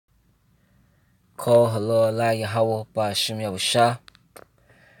Call hello Allah Yahweh by Hashem Yahushua.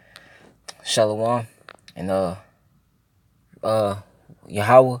 Shalom. And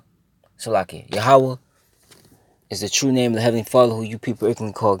Yahweh Salaki. Yahweh is the true name of the Heavenly Father, who you people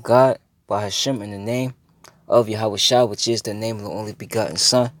ignorantly call God, by Hashem, in the name of Yahushua, which is the name of the only begotten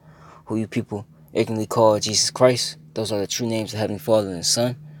Son, who you people ignorantly call Jesus Christ. Those are the true names of the Heavenly Father and the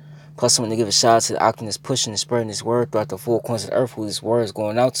Son. Plus, I want to give a shout out to the Akim that's pushing and spreading this word throughout the four corners of the earth, who this word is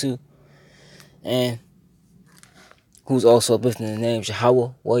going out to, and who's also uplifting the names Yahweh,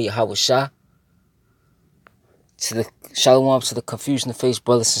 Yahweh Shah. To the shalom to the confusion of faith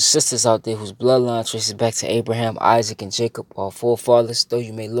brothers and sisters out there whose bloodline traces back to Abraham, Isaac, and Jacob, our forefathers. Though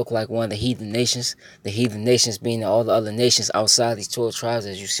you may look like one of the heathen nations being all the other nations outside these 12 tribes,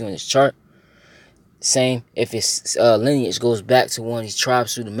 as you see on this chart. Same if its lineage goes back to one of these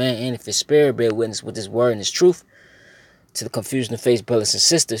tribes through the man, and if its spirit bear witness with this word and this truth. To the confusion of faith brothers and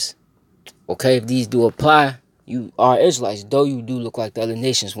sisters, okay, if these do apply, you are Israelites, though you do look like the other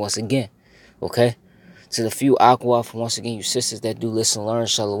nations once again, okay. To the few Aquaf, once again, you sisters that do listen and learn,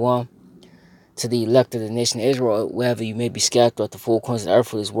 shalom. To the elect of the nation of Israel, wherever you may be scattered throughout the four corners of the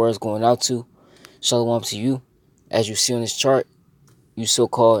earth, where this word is going out to, shalom to you. As you see on this chart, you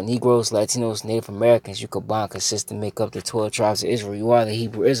so-called Negroes, Latinos, Native Americans, you combine, consist to make up the 12 tribes of Israel. You are the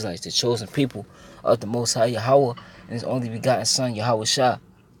Hebrew Israelites, the chosen people of the Most High Yahweh and His only begotten Son, Yahweh Shah.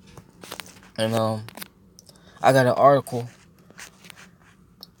 And I got an article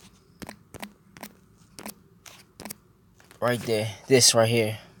right there, this right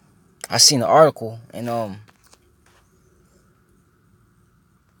here. I seen the article, and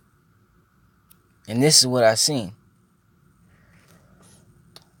this is what I seen.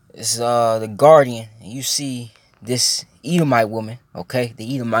 It's the Guardian, and you see this Edomite woman, okay?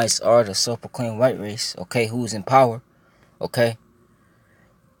 The Edomites are the self-proclaimed white race, okay, who's in power, okay?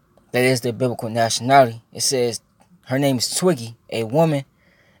 That is their biblical nationality. It says her name is Twiggy, a woman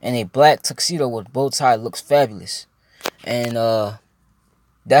in a black tuxedo with bow tie, looks fabulous. And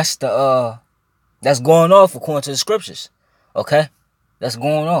that's going off according to the scriptures, okay? That's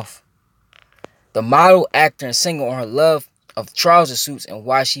going off. The model, actor, and singer on her love of trouser suits and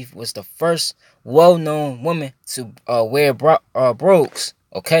why she was the first well-known woman to wear brogues,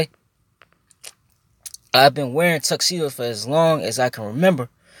 okay? I've been wearing tuxedos for as long as I can remember.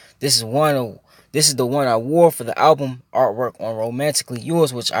 This is the one I wore for the album artwork on Romantically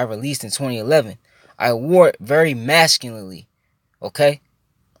Yours, which I released in 2011. I wore it very masculinely, okay?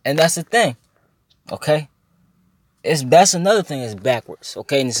 And that's the thing, okay? That's another thing that's backwards,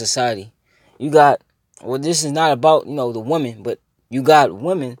 okay, in the society. You got, well, this is not about, the women, but you got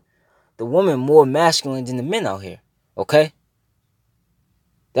the women more masculine than the men out here, okay?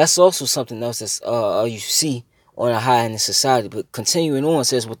 That's also something else that's you see on a high in the society. But continuing on, it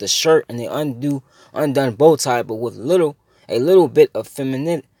says with the shirt and the undone bow tie, but with a little bit of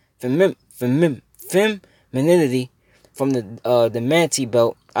femininity from the manti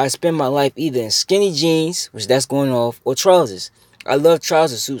belt. I spend my life either in skinny jeans, which that's going off, or trousers. I love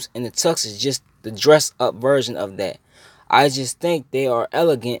trouser suits, and the tux is just the dress up version of that. I just think they are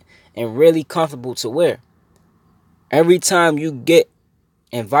elegant and really comfortable to wear. Every time you get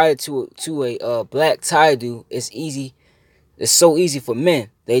invited to a black tie do, it's so easy for men.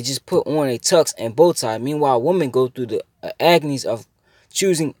 They just put on a tux and bow tie. Meanwhile, women go through the agonies of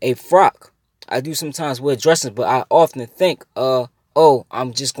choosing a frock. I do sometimes wear dresses, but I often think, I'm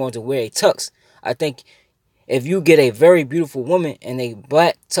just going to wear a tux. I think if you get a very beautiful woman in a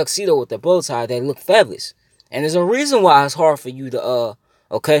black tuxedo with a bow tie, they look fabulous. And there's a reason why it's hard for you to,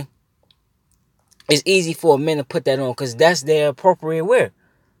 okay? It's easy for men to put that on because that's their appropriate wear.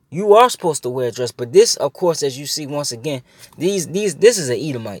 You are supposed to wear a dress, but this, of course, as you see once again, this is an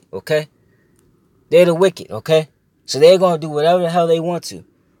Edomite, okay? They're the wicked, okay? So they're gonna do whatever the hell they want to,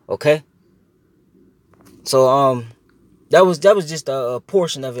 okay? So that was just a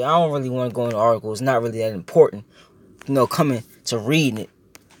portion of it. I don't really want to go into the article. It's not really that important, coming to reading it.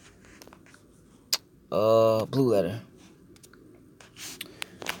 Blue letter.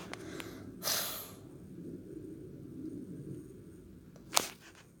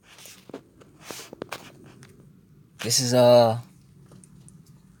 This is let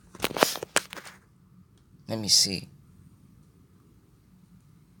me see.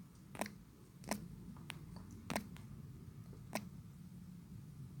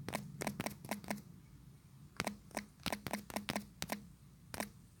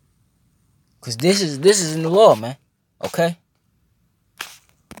 Cause this is in the law, man. Okay?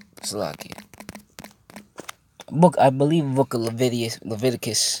 It's like book, I believe, book of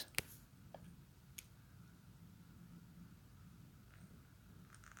Leviticus.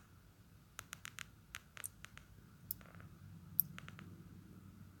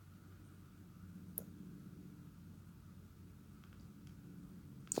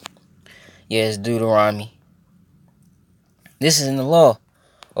 Yeah, it's Deuteronomy. This is in the law.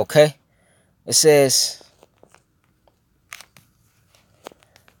 Okay? It says,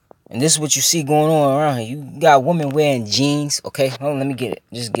 and this is what you see going on around here. You got women wearing jeans. Okay? Hold on, let me get it.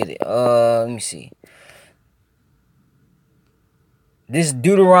 Just get it. Let me see. This is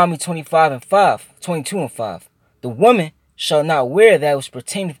Deuteronomy 25 and 5. 22 and 5. The woman shall not wear that which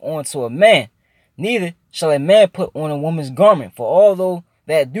pertaineth unto a man, neither shall a man put on a woman's garment, for although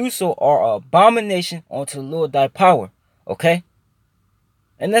that do so are an abomination unto the Lord thy power. Okay?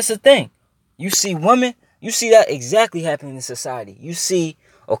 And that's the thing. You see women, you see that exactly happening in society. You see,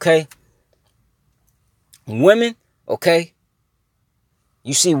 okay, women, okay,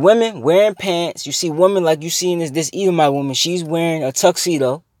 you see women wearing pants. You see women like you see in this Edomite woman. She's wearing a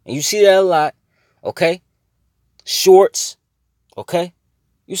tuxedo. And you see that a lot, okay? Shorts, okay?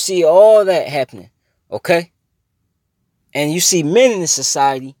 You see all that happening, okay? And you see men in the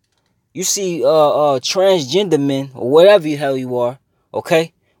society. You see transgender men or whatever the hell you are,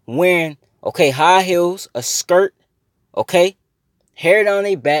 okay? Wearing, okay, high heels, a skirt, okay? Hair down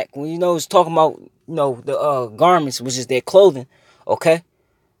their back. When it's talking about, the garments, which is their clothing, okay?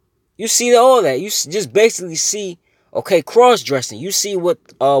 You see all that. You just basically see, okay, cross-dressing. You see what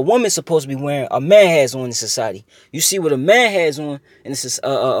a woman's supposed to be wearing, a man has on in society. You see what a man has on, and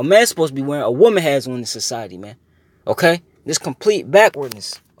a man's supposed to be wearing, a woman has on in society, man. Okay? This complete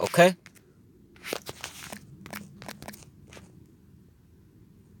backwardness, okay?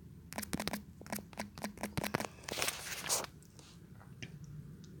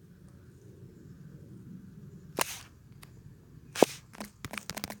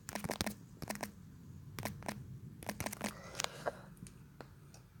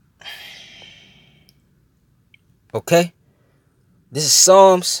 Okay? This is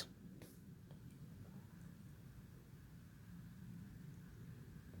Psalms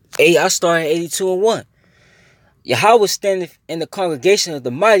 8. I started 82 and 1. Yahweh standeth in the congregation of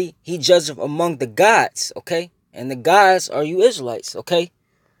the mighty. He judgeth among the gods. Okay? And the gods are you Israelites. Okay?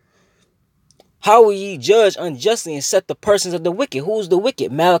 How will ye judge unjustly and set the persons of the wicked? Who's the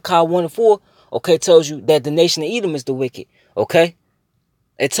wicked? Malachi 1 and 4, okay, tells you that the nation of Edom is the wicked, okay?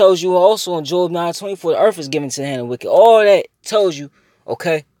 It tells you also in Job 9:24, the earth is given to the hand of the wicked. All that tells you,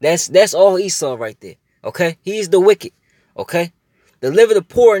 okay, that's all Esau right there, okay? He's the wicked, okay? Deliver the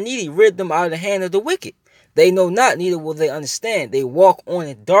poor and needy, rid them out of the hand of the wicked. They know not, neither will they understand. They walk on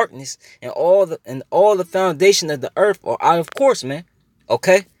in darkness, and all the foundation of the earth are out of course, man,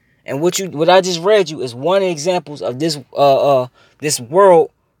 okay? And what I just read you is one of the examples of this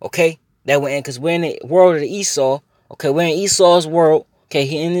world, okay, that we're in, because we're in the world of the Esau, okay, we're in Esau's world, okay,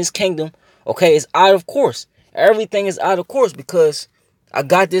 he in his kingdom, okay, it's out of course. Everything is out of course because I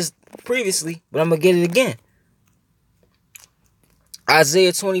got this previously, but I'm gonna get it again.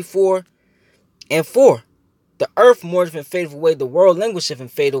 Isaiah 24 and 4. The earth mourneth and fadeth away, the world languisheth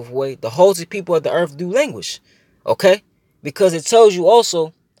and fadeth away, the haughty people of the earth do languish, okay, because it tells you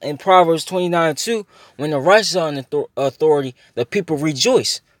also in Proverbs 29:2, when the righteous are in authority, the people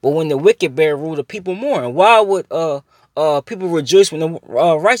rejoice. But when the wicked bear rule, the people mourn. Why would people rejoice when the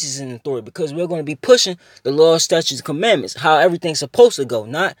righteous is in authority? Because we're going to be pushing the law, statutes, and commandments, how everything's supposed to go,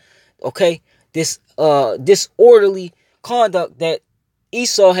 not this disorderly conduct that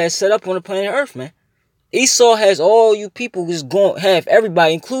Esau has set up on the planet Earth, man. Esau has all you people just going have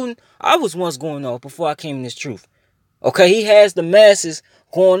everybody, including I was once going off before I came in this truth. Okay, he has the masses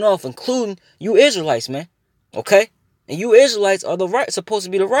going off, including you Israelites, man. Okay? And you Israelites are supposed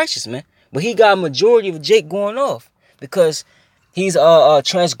to be the righteous, man. But he got a majority of Jake going off because he's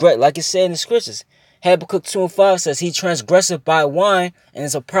transgressed, like it said in the scriptures. Habakkuk 2 and 5 says he transgresseth by wine and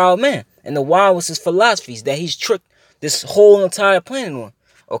is a proud man. And the wine was his philosophies that he's tricked this whole entire planet on.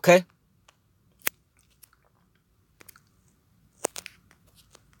 Okay?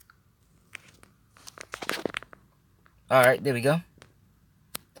 Alright, there we go.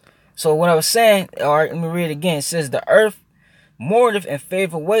 So what I was saying, alright, let me read it again. It says, the earth mourneth and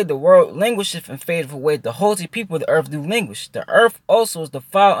fadeth away, the world languisheth and fadeth away, the haughty people of the earth do languish. The earth also is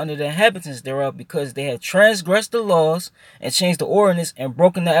defiled under the inhabitants thereof, because they have transgressed the laws and changed the ordinance and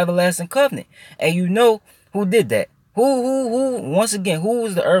broken the everlasting covenant. And you know who did that. Who, once again, who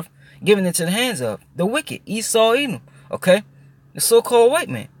was the earth given into the hands of? The wicked, Esau, Edom, okay? The so-called white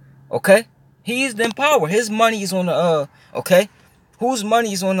man, okay? He is in power. His money is on the, okay? Whose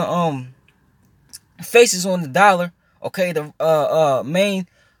money is on the, faces on the dollar, okay? The, main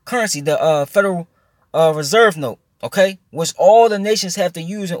currency, the, Federal, Reserve note, okay? Which all the nations have to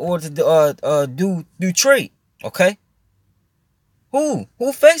use in order to, do trade, okay? Who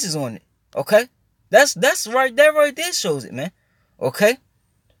faces on it, okay? That's right there shows it, man, okay?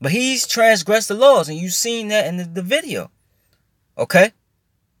 But he's transgressed the laws, and you've seen that in the video. Okay?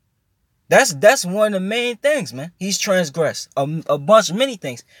 That's one of the main things, man. He's transgressed a bunch of many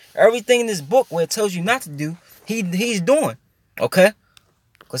things. Everything in this book where it tells you not to do, he's doing. Okay?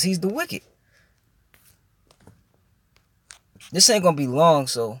 Because he's the wicked. This ain't gonna be long,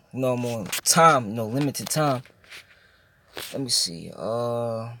 so no more time, no limited time. Let me see.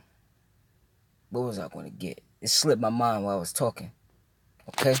 What was I gonna get? It slipped my mind while I was talking.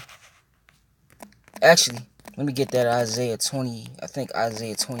 Okay. Actually, let me get that Isaiah 20. I think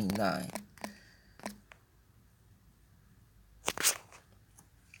Isaiah 29.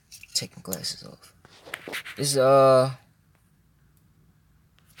 Take my glasses off. This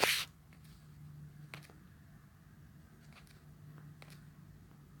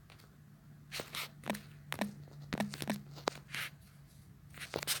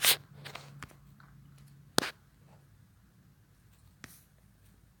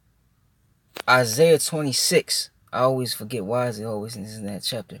Isaiah 26. I always forget why is it always in that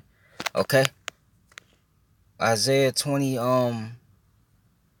chapter. Okay. Isaiah 20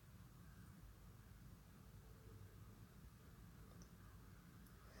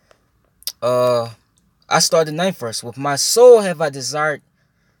 I start the 9th verse. With my soul have I desired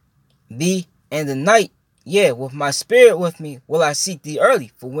thee in the night. Yeah, with my spirit with me will I seek thee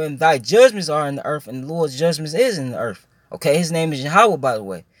early. For when thy judgments are in the earth, and the Lord's judgments is in the earth. Okay, his name is Yahweh, by the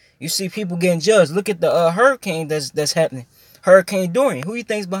way. You see people getting judged. Look at the hurricane that's happening. Hurricane Dorian. Who you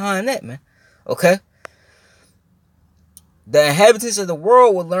think's behind that, man? Okay. The inhabitants of the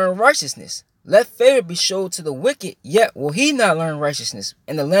world will learn righteousness. Let favor be showed to the wicked, yet will he not learn righteousness.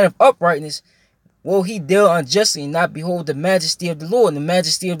 In the land of uprightness will he deal unjustly and not behold the majesty of the Lord. And the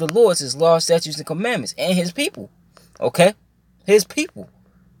majesty of the Lord is his law, statutes, and commandments, and his people. Okay? His people.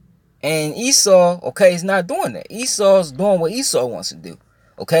 And Esau, okay, is not doing that. Esau's doing what Esau wants to do.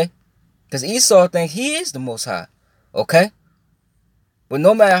 Okay? Because Esau thinks he is the Most High. Okay? But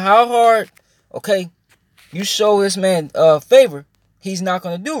no matter how hard, okay, you show this man favor, he's not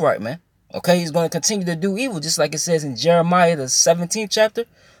going to do right, man. Okay? He's going to continue to do evil, just like it says in Jeremiah, the 17th chapter.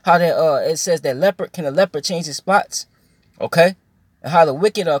 How that it says that can a leopard change his spots? Okay? And how the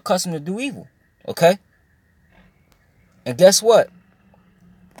wicked are accustomed to do evil. Okay? And guess what?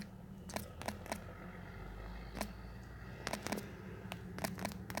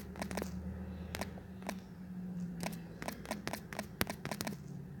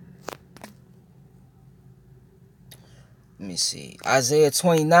 Let me see. Isaiah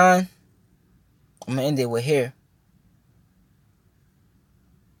 29. I'm going to end it with here.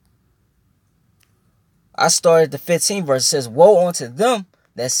 I started the 15th verse. It says, woe unto them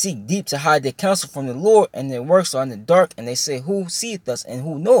that seek deep to hide their counsel from the Lord, and their works are in the dark, and they say, who seeth us and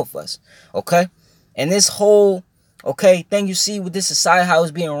who knoweth us? Okay? And this whole, okay, thing you see with this society, how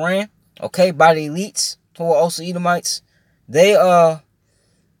it's being ran, okay, by the elites, who are also Edomites, they're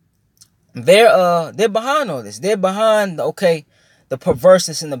behind all this. They're behind, okay, the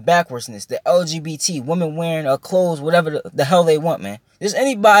perverseness and the backwardsness, the LGBT, women wearing clothes, whatever the hell they want, man. Just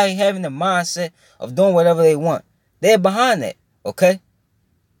anybody having the mindset of doing whatever they want. They're behind that, okay?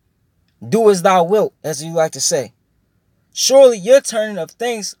 Do as thou wilt, as you like to say. Surely your turning of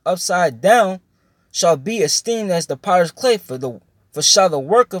things upside down shall be esteemed as the potter's clay, for shall the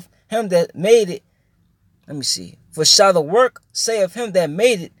work of him that made it, let me see, for shall the work say of him that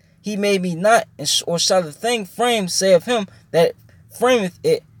made it, he made me not, or shall the thing framed say of him that frameth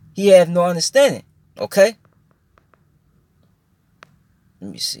it, he have no understanding. Okay?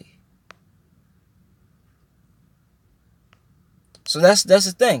 Let me see. So that's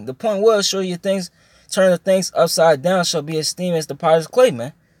the thing. The point was, show you things, turn the things upside down shall be esteemed as the potter's clay,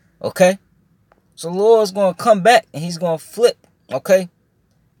 man. Okay? So the Lord's going to come back and he's going to flip, okay,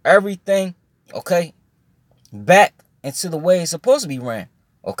 everything, okay, back into the way it's supposed to be ran.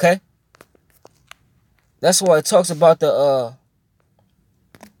 Okay? That's why it talks about the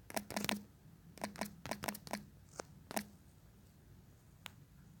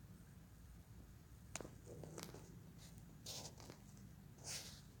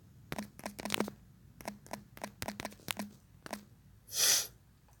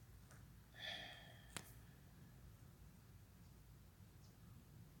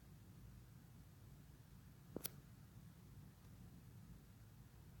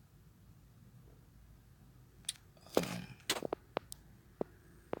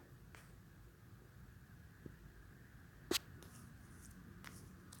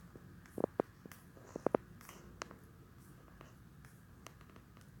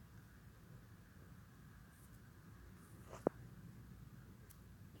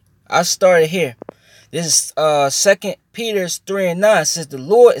I started here. This is 2 Peter 3:9 says, the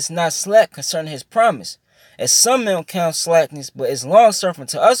Lord is not slack concerning his promise, as some men count slackness, but is long suffering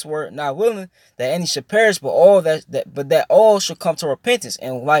to usward, not willing that any should perish, but that all should come to repentance.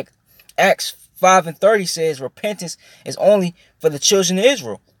 And like Acts 5:30 says, repentance is only for the children of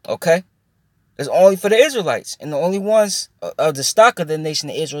Israel. Okay? It's only for the Israelites. And the only ones of the stock of the nation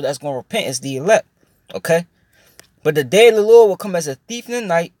of Israel that's going to repent is the elect. Okay? But the day of the Lord will come as a thief in the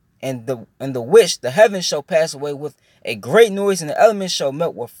night, and the which the heavens shall pass away with a great noise, and the elements shall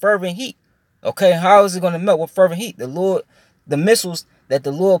melt with fervent heat. Okay, how is it going to melt with fervent heat? The missiles that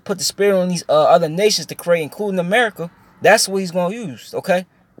the Lord put the spirit on these other nations to create, including America, that's what he's going to use, okay,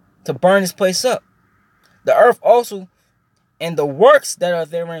 to burn this place up. The earth also and the works that are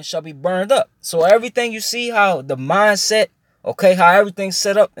therein shall be burned up. So everything you see, how the mindset, okay, how everything's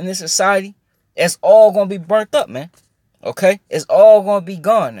set up in this society, it's all going to be burnt up, man. Okay? It's all going to be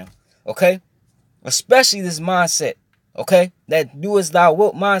gone now. Okay? Especially this mindset. Okay? That do as thou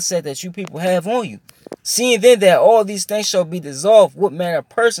wilt mindset that you people have on you. Seeing then that all these things shall be dissolved, what manner of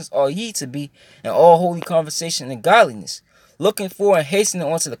persons are ye to be in all holy conversation and godliness? Looking for and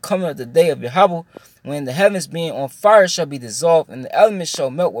hastening unto the coming of the day of Yahweh, when the heavens being on fire shall be dissolved, and the elements shall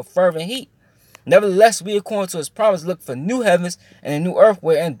melt with fervent heat. Nevertheless, we according to his promise look for new heavens and a new earth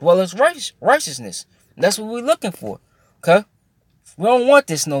wherein dwelleth righteousness. That's what we're looking for. Okay? We don't want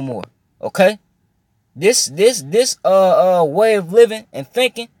this no more. Okay? This way of living and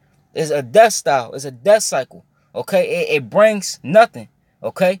thinking is a death style. It's a death cycle. Okay? It brings nothing.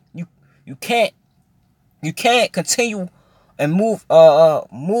 Okay? You can't continue and move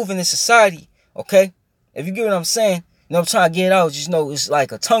in this society. Okay? If you get what I'm saying, you know I'm trying to get it out, just know it's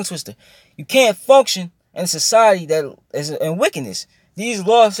like a tongue twister. You can't function in a society that is in wickedness. These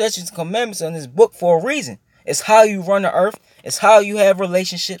laws, statutes, and commandments are in this book for a reason. It's how you run the earth. It's how you have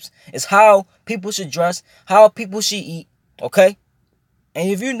relationships. It's how people should dress, how people should eat. Okay?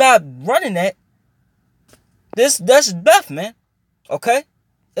 And if you're not running that, that's death, man. Okay?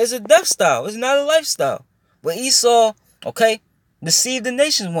 It's a death style. It's not a lifestyle. But Esau, okay, deceived the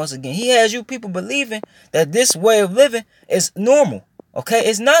nations once again. He has you people believing that this way of living is normal. Okay?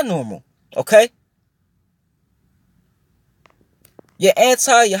 It's not normal. Okay? You're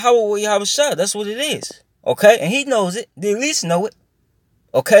anti-Yahweh or Yahweh Shah. That's what it is. Okay? And he knows it. The elites know it.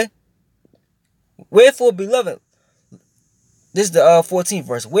 Okay? Wherefore, beloved, this is the 14th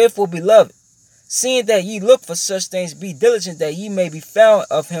verse. Wherefore, beloved, seeing that ye look for such things, be diligent that ye may be found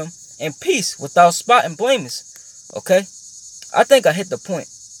of him in peace, without spot and blameless. Okay? I think I hit the point.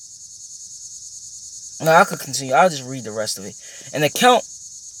 Now, I could continue. I'll just read the rest of it. And account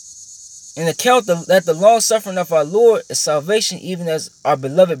that the long suffering of our Lord is salvation, even as our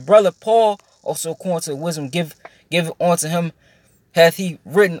beloved brother Paul, also according to the wisdom give unto him, hath he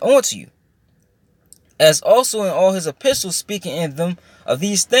written unto you. As also in all his epistles, speaking in them of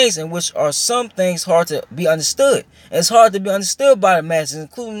these things, in which are some things hard to be understood. And it's hard to be understood by the masses,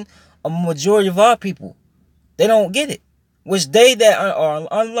 including a majority of our people. They don't get it. Which they that are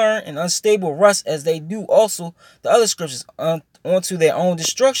unlearned and unstable rust, as they do also the other scriptures, unto their own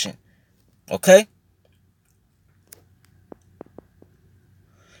destruction. Okay?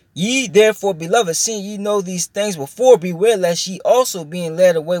 Ye therefore, beloved, seeing ye know these things before, beware lest ye also, being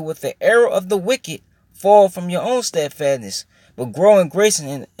led away with the error of the wicked, fall from your own steadfastness, but grow in grace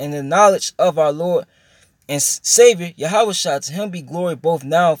and in the knowledge of our Lord and Savior, Yahweh Shah. To him be glory both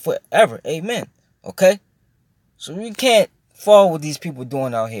now and forever. Amen. Okay? So we can't fall what these people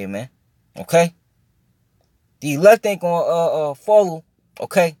doing out here, man. Okay? The elect ain't gonna follow,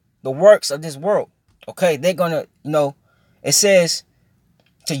 okay, the works of this world. Okay? They're gonna, it says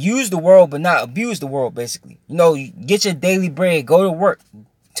to use the world but not abuse the world, basically. You get your daily bread, go to work,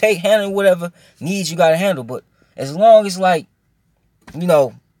 handle whatever needs you gotta handle. But as long as, like,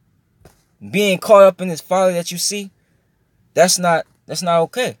 being caught up in this folly that you see, that's not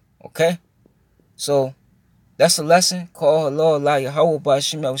okay. Okay? So that's a lesson. Call Allah, Allah, Yahweh,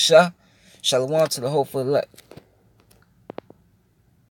 Ba'ashim, Shah. Shalom to the hopeful elect.